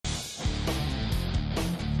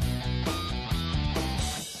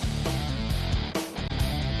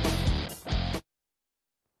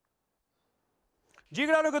जी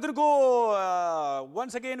ग्रानो कदर को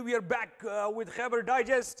once again we are back with KHYBER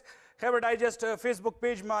Digest. KHYBER Digest Facebook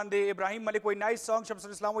page मान दे इब्राहिम मलिक कोई nice song शम्स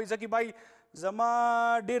इस्लाम वही ज़की भाई ज़मा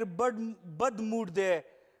डेर बद मूड दे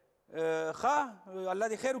खा अल्लाह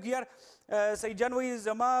दे खैर की यार सईजान वही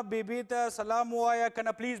ज़मा बेबी ता सलाम हुआ या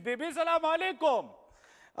कना प्लीज बेबी सलाम अलैकुम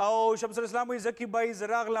और शम्स इस्लाम वही ज़की भाई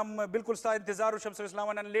ज़रागलम बिल्कुल सा इंतज़ार शम्स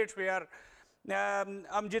इस्लाम अन लेट यार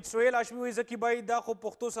अमजद सोहेल आशमी हुई ज़की भाई दा खो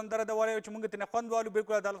पुख्तो संदर दवाले चुमंग तिने खंद वालू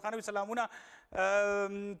बिल्कुल अदालत खान भी सलामुना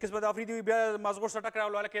किस्मत आफरीदी हुई बिया माज़गोर सटक रहा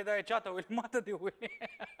वाला कहता है चाहता हुए माता दे हुए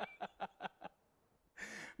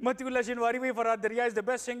मतिउल्लाह शिनवारी हुई फराद दरिया इज द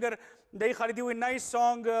बेस्ट सिंगर दही खालिदी हुई नाइस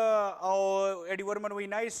सॉन्ग और एडी वर्मन हुई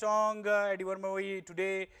नाइस सॉन्ग एडी वर्मन हुई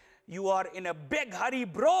today you are in a big Hari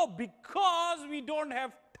bro because we don't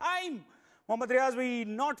have time Mohammad Riyaz we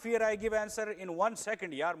not fear I give answer in 1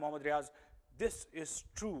 सेकंड यार मोहम्मद रियाज this is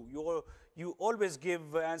true you always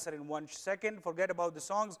give answer in 1 second forget about the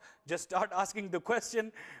songs just start asking the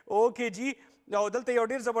question okay ji now dalte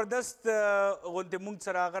yodir zabardast gonte mung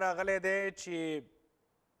sara agara gale de chi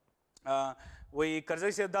वही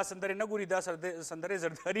कर्जे से दा संदरे न गुरी दा संदरे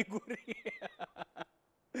जरदारी गुरी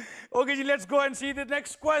okay ji let's go and see the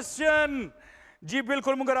next question जी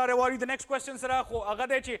बिल्कुल मुगर आ रहे वाली the next question सरा खो आगा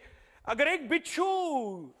दे ची अगर एक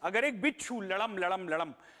बिच्छू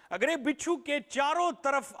लड़म अगर एक बिच्छू के चारों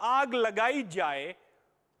तरफ आग लगाई जाए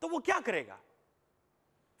तो वो क्या करेगा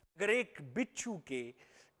अगर एक बिच्छू के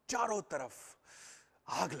चारों तरफ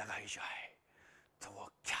आग लगाई जाए तो वो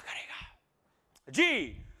क्या करेगा जी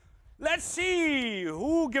let's see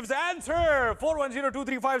who gives answer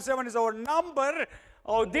 41023557 is our number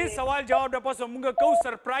और दिस सवाल जवाब डपस मुंगा को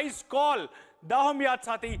सरप्राइज कॉल दाहम याद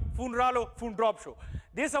साथी फोन रालो फोन ड्रॉप शो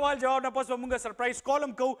दे सवाल जवाब नपस मुंगा सरप्राइज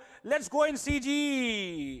कॉलम को लेट्स गो एंड सी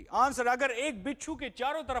जी आंसर अगर एक बिच्छू के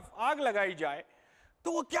चारों तरफ आग लगाई जाए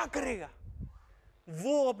तो वो क्या करेगा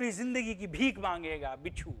वो अपनी जिंदगी की भीख मांगेगा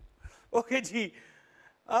बिच्छू ओके जी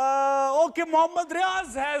ओके मोहम्मद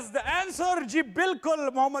रियाज हैज द आंसर जी बिल्कुल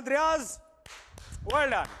मोहम्मद रियाज well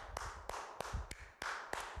done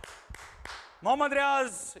Mohammad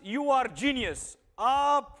Riyaz you are genius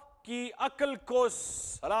आपकी अकल को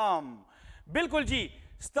सलाम बिल्कुल जी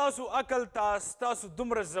स्तासु अकल ता स्तासु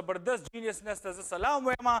दुमर जबरदस्त जीनियस नस्ता सलाम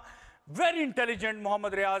वेमा very intelligent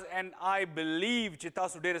Mohammad Riyaz and I believe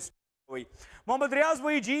चितासु डेर वही मोहम्मद रियाज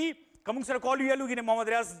वही जी कमुंग सर कॉल यू ने मोहम्मद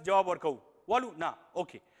रियाज जवाब और कहू वालू ना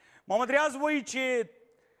ओके मोहम्मद रियाज वही चे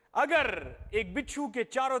अगर एक बिच्छू के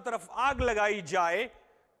चारों तरफ आग लगाई जाए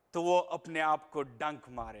तो वो अपने आप को डंक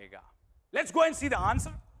मारेगा let's go and see the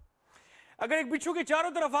answer अगर एक बिच्छू के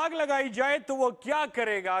चारों तरफ आग लगाई जाए तो वो क्या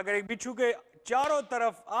करेगा अगर एक बिच्छू के चारों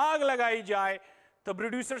तरफ आग लगाई जाए तो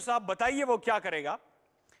प्रोड्यूसर साहब बताइए वो क्या करेगा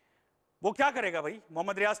भाई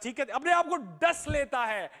मोहम्मद रियाज ठीक है अपने आप को डस लेता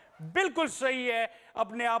है बिल्कुल सही है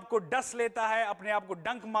अपने आप को डस लेता है अपने आप को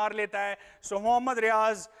डंक मार लेता है सो मोहम्मद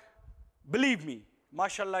रियाज बिलीव मी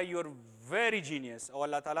माशाल्लाह यू आर वेरी जीनियस और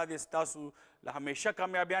अल्लाह ताला दे तासु हमेशा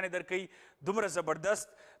कामयाबियां दर कई दुमर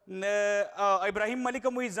जबरदस्त इब्राहिम मलिक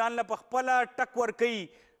मुई जान ला पखपला टकवर कई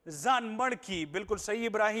जान मड़ की बिल्कुल सही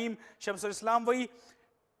इब्राहिम शम्स इस्लाम वही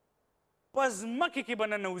पजमक की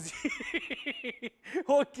बना नौजी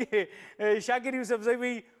ओके शाकिर यूसुफ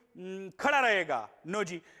वही खड़ा रहेगा नो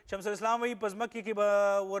जी शम्स इस्लाम वही पजमक की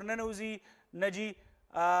वरना नौजी न जी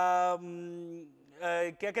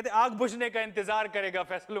क्या कहते आग बुझने का इंतजार करेगा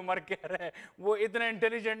फैसल उमर कह रहे हैं वो इतना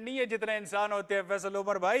इंटेलिजेंट नहीं है जितना इंसान होते हैं फैसल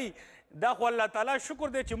उमर भाई दाखो अल्लाह ताला शुक्र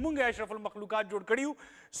दे चिमुंगे अशरफुल मखलूकात जोड़ कड़ी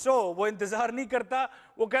सो वो इंतजार नहीं करता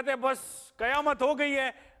वो कहते हैं बस कयामत हो गई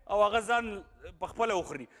है और अगजान पखपल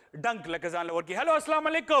उखरी डंक लकजान लवर की हेलो अस्सलाम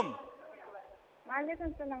वालेकुम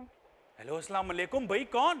वालेकुम सलाम हेलो अस्सलाम वालेकुम भाई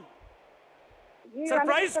कौन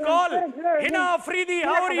surprise call Hina Afridi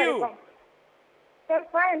how are you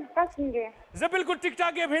fine, passing. बिल्कुल ठीक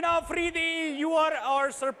ठाक है हिना Afridi you are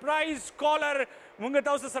our surprise collar Munge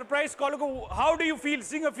ताऊ से सरप्राइज कॉल को हाउ डू यू फील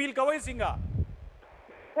सिंगा फील कवई सिंगा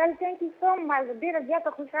well thank you so much डेरा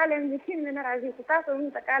ज्यादा खुशहाल हैं लेकिन मैं राजी खुदा से उन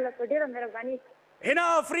तकाला तो डेरा मेरा बानी हिना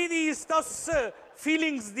अफरीदी स्टस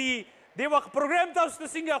फीलिंग्स दी दे वक्त प्रोग्राम ताऊ से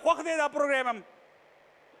सिंगा वक्त दे दा प्रोग्राम हम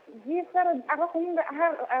जी सर अब हम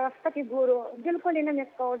हर वक्त की गुरु बिल्कुल इन्हें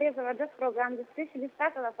इसको डे जबरदस्त प्रोग्राम स्पेशली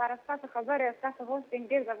स्टार्ट वाला पारा स्टार्ट खबर है स्टार्ट होस्टिंग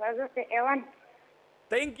डे जबरदस्त Avon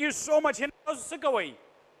thank you so much Hina से कवई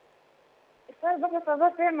सर बस खबर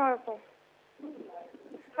से मर को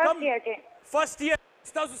फर्स्ट ईयर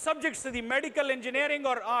स्टार्ट सब्जेक्ट्स दी मेडिकल इंजीनियरिंग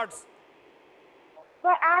और आर्ट्स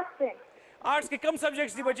पर आर्ट्स के कम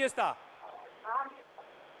सब्जेक्ट्स दी बचे था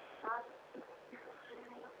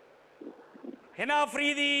हिना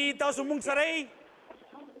अफरीदी तासु मुंग सरई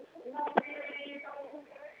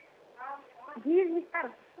जी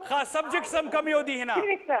ها سبجیکټس هم کم یو دي هنا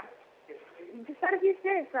civics sir. Sir, he's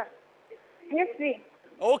civics sir. History.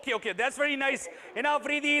 اوکې that's very nice هنا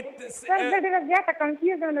افریدي Sir, زه ډېره زیاته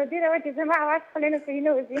confused یم نو ډېره وجه زما اواز خپله نه صحیح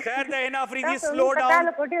نه وځي. خیر دی هنا افریدي تاسو slow په down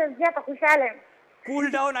تعلق ډېره زیاته خوشحاله یم. cool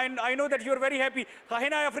down I know that you're very happy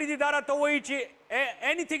هنا افریدي دا راته وایي چې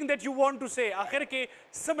anything that you want to say اخر کې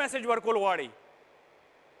څه میسج ورکول غواړئ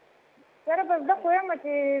سره بس زه خو یم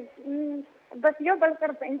چې بس یو بل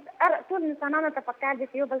سره ټول انسانانو ته پکار دي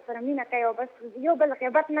چې یو بل سره مینه کوي او بس یو بل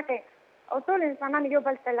غیبت نه کوي او ټول انسانان یو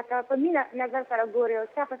بل ته لکه په مینه نظر سره ګوري او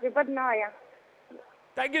چا پسې بد نه وایه.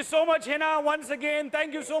 Thank you so much Hina once again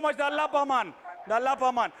thank you so much د الله پامان د الله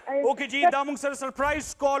پامان اوکې جی دا موږ سره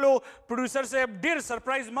سرپرایز کال و پروډوسر صاحب ډېر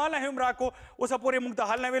سرپرایز ماله هم راکو اوسه پورې موږ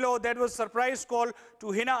ته حل نه ویلو دیٹ واز سرپرایز کال ټو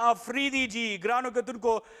هنا افریدي جی ګرانو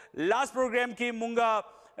کتونکو لاست پروګرام کې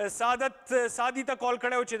مونږه سادي ته کال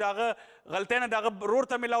کړی و چې د هغه غلطۍ نه د هغه رور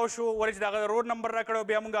ته میلاو شو ولې چې د هغه رور نمبر را کړی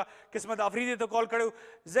بیا مونږه قسمت افریدي ته کال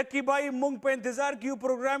کړی زکی بھائی مونږ په انتظار کې یو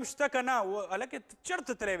پروګرام شته که نه هلکې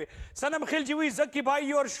چېرته تللی وې صنم خلجي وایي زکی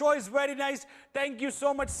بھائی یور شو از ویری نایس تھینک یو سو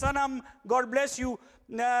مچ صنم گاڈ بلیس یو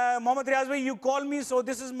محمد ریاض بھائی یو کال می سو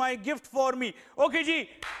دس از مائی گفٹ فار می اوکے جی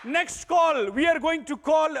نیکسٹ کال وی آر گوئنگ ٹو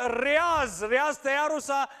کال ریاض تیار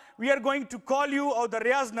اوسه we are going to call you او د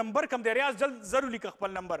ریاض نمبر کم دی ریاض جلد ضرور لیکه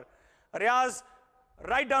خپل نمبر ریاض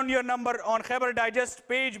write down your number on خیبر ډایجسټ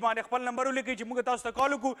پیج باندې خپل نمبر ولیکئ چې موږ تاسو ته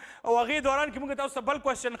کال وکړو او هغې دوران کې موږ تاسو ته بل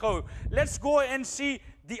کوېسچن کوو لیټس گو اینڈ سی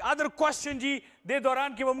دی ادر کوېسچن جی دې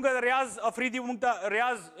دوران کې به موږ ریاض افریدي موږ ته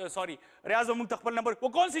ریاض به موږ ته خپل نمبر وہ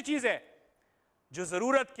کون سی چیز ہے جو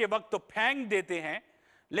ضرورت کے وقت تو پھینک دیتے ہیں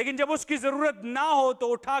لیکن جب اس کی ضرورت نہ ہو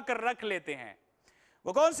تو اٹھا کر رکھ لیتے ہیں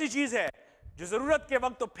وہ کون سی چیز ہے جو ضرورت کے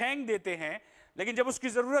وقت تو پھینک دیتے ہیں لیکن جب اس کی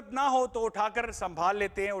ضرورت نہ ہو تو اٹھا کر سنبھال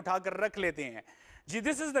لیتے ہیں اٹھا کر رکھ لیتے ہیں جی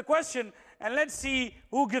دس از دا کوشچن اینڈ لیٹس سی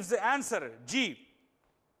ہو گیوز دا آنسر جی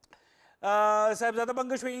صاحبزادہ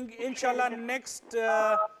بنگش انشاءاللہ نیکسٹ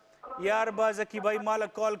یار با زکی بھائی مالا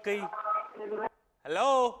کال کئی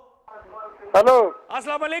ہیلو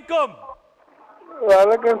السلام علیکم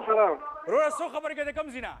وعلیکم السلام رورا سو خبر کہتے کم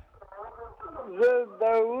زینا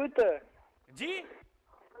داوود جی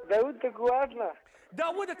داوود ته ګواټ نه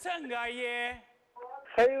داوود څنګه یې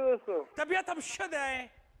ښه اوسو طبیعت هم ښه دی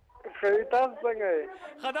ښه تاسو څنګه یې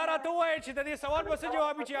ښه دا راته ووایه چې د دې سوال به څه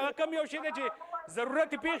جواب وي چې هغه کم یو شی دی چې ضرورت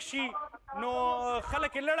یې پېښ شي نو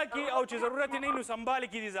خلک یې لړه کړي او چې ضرورت یې نه وي نو سنبال یې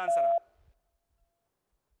کړي ځان سره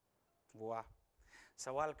واہ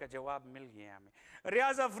سوال کا جواب مل گیا ہمیں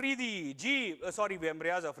ریاض افریدی جی سوری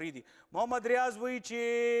ریاض افریدی محمد ریاض وایي چې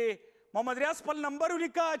محمد ریاض خپل نمبر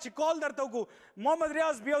ولیکه چې کال درته وکړو محمد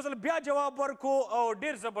ریاض بیا یو ځل بیا جواب ورکو او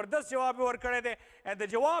ډېر زبردست جواب یې ورکړی دی and the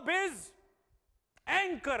جواب is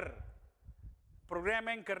anchor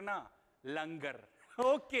program anchor نه لنگر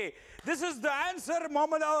okay this is the answer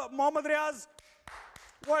محمد ریاض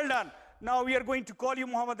well done now we are going to call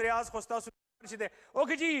you محمد ریاض خو ستاسو چې دی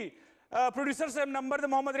اوکې جی پروډیوسر صاحب نمبر د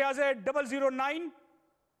محمد ریاض ہے 009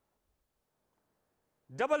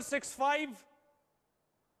 665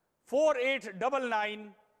 4899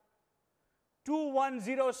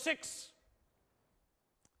 2106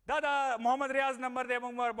 دا محمد ریاض نمبر دی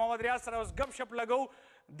موږ محمد ریاض سره اوس گپ شپ لګو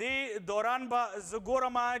دې دوران به زه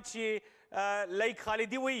ګورم چې لایک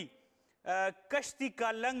خالدی وایي کشتی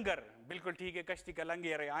کا لنگر بالکل ٹھیک ہے کشتی کا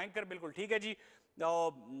لنگر اینکر بالکل ٹھیک ہے جی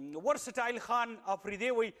ورسٹائل خان افریدی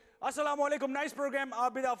وایي السلام علیکم نائس پروگرام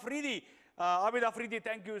عابد افریدی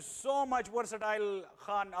تھینک یو سو مچ ورسٹائل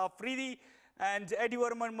خان افریدی اینڈ ایڈی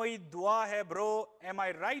ورمن وہی دعا ہے برو ایم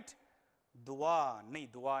آئی رائٹ دعا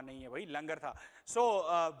نہیں ہے بھائی لنگر تھا سو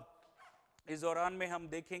اس دوران میں ہم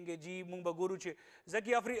دیکھیں گے جی مونگ بگورو چھے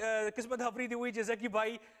زکی قسمت افریدی ہوئی چھے زکی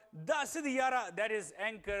بھائی دا سدھ یارا دیٹ از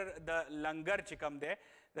اینکر دا لنگر چھے کم دے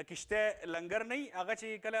دا کشتے لنگر نہیں آگا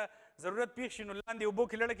چھے کلا ضرورت پیخ شنو لاندی اوبو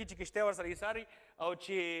کی لڑکی چھے کشتے ور سر ایساری او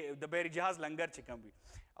چھے دا بیری جہاز لنگر چھے کم بھی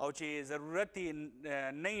او چھے ضرورتی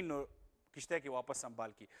نہیں نو کشتے کی واپس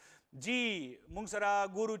سنبھال کی جی مونگ سرا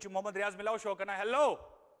گورو چھے محمد ریاض ملاو شو کنا ہیلو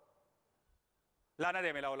لانا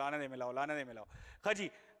دے ملاو خجی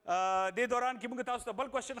دے دوران کی مونگ تاسو تا بل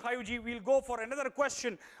کوشچن خایو جی ویل گو فور another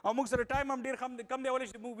question اور مونگ سر ٹائم ہم دیر کم دے والے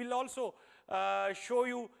ویل آلسو شو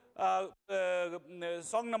یو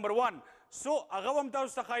سانگ نمبر 1 سو اغاو ہم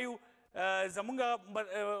تاسو تا خایو زمونگا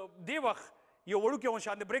دے وقت یو وڑو کې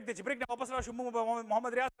ونشان د بریک دی چې بریک نه واپس راشو موږ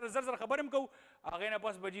محمد ریاض سره زر خبر هم کوو هغې نه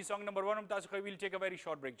پس به جي سانګ نمبر 1 هم تاسو کوي ویل ټیک ا ویری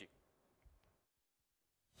شارټ بریک جی